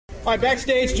All right,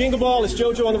 backstage, Jingle Ball. It's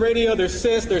JoJo on the radio. There's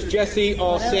Sis. There's Jesse,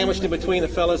 all sandwiched in between the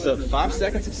fellas of 5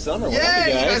 Seconds of Summer. What's up,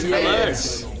 you guys?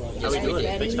 Yes. How we doing?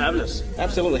 Thanks for having us.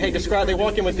 Absolutely. Hey, describe. They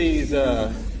walk in with these.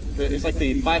 It's like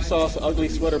the 5-sauce ugly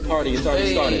sweater party. It's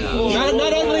already started.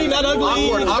 Not ugly, not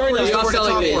ugly. Awkward.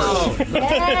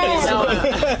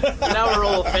 Now we're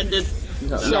all offended.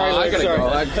 Sorry, I gotta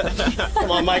go.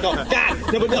 Come on, Michael.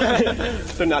 God! No, but no.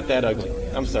 They're not that ugly.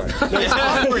 I'm sorry. No, It's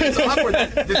awkward. It's awkward.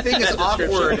 The thing is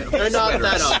awkward. They're not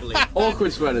that ugly.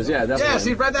 Awkward sweaters, yeah, definitely. Yeah,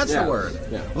 see, Brad, that's the word.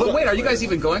 Yeah. But wait, are you guys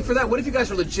even going for that? What if you guys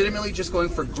are legitimately just going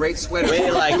for great sweaters?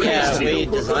 We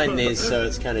designed these, so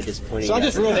it's kind of disappointing. so I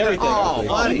just ruined everything. Oh,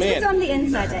 buddy. Man. It's on the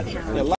inside that counts.